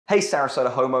Hey Sarasota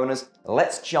homeowners,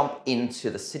 let's jump into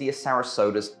the city of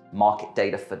Sarasota's market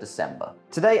data for December.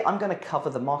 Today I'm going to cover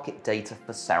the market data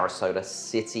for Sarasota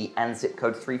City and zip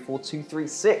code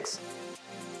 34236.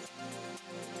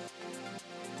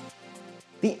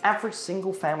 The average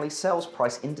single-family sales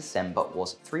price in December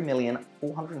was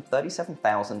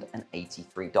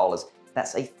 $3,437,083.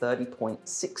 That's a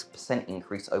 30.6%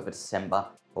 increase over December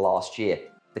last year.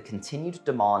 The continued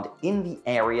demand in the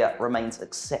area remains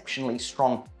exceptionally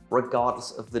strong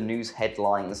regardless of the news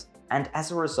headlines, and as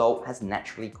a result has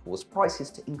naturally caused prices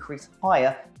to increase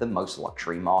higher than most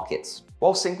luxury markets.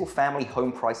 While single-family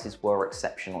home prices were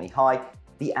exceptionally high,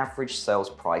 the average sales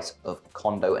price of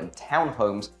condo and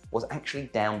townhomes was actually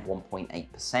down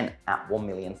 1.8% at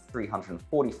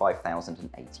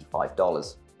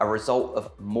 $1,345,085, a result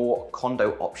of more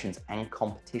condo options and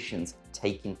competitions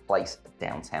taking place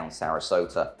downtown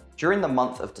Sarasota. During the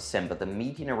month of December, the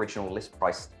median original list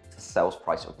price to sales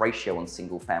price ratio on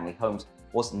single-family homes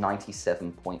was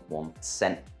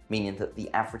 97.1%, meaning that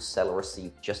the average seller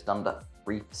received just under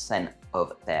 3%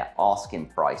 of their asking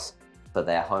price for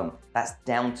their home. That's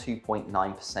down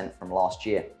 2.9% from last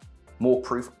year. More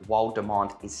proof, while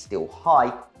demand is still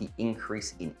high, the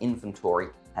increase in inventory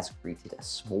has created a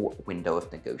small window of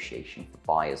negotiation for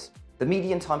buyers. The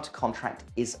median time to contract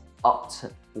is up to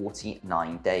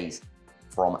 49 days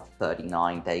from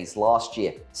 39 days last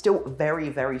year. Still very,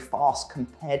 very fast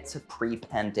compared to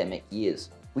pre-pandemic years.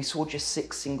 We saw just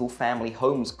 6 single-family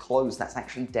homes close. That's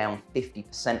actually down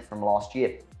 50% from last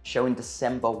year, showing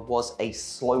December was a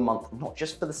slow month, not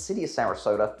just for the city of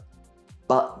Sarasota,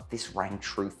 but this rang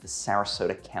true for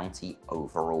Sarasota County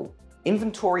overall.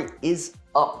 Inventory is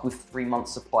up with 3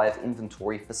 months supply of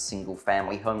inventory for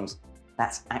single-family homes.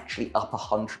 That's actually up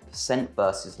 100%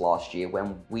 versus last year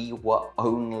when we were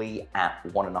only at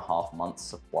 1.5 months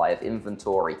supply of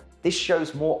inventory. This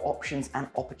shows more options and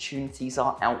opportunities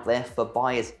are out there for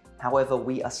buyers. However,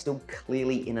 we are still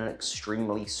clearly in an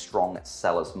extremely strong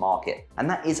seller's market. And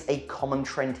that is a common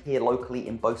trend here locally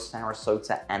in both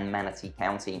Sarasota and Manatee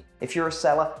County. If you're a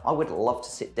seller, I would love to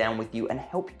sit down with you and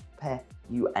help you prepare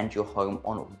you and your home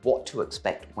on what to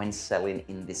expect when selling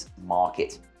in this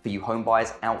market. For you home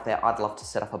buyers out there, I'd love to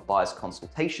set up a buyer's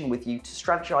consultation with you to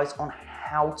strategize on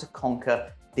how to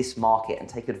conquer this market and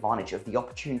take advantage of the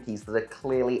opportunities that are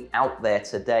clearly out there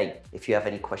today. If you have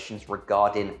any questions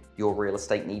regarding your real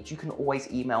estate needs, you can always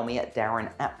email me at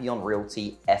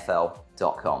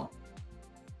darren@beyondrealtyfl.com.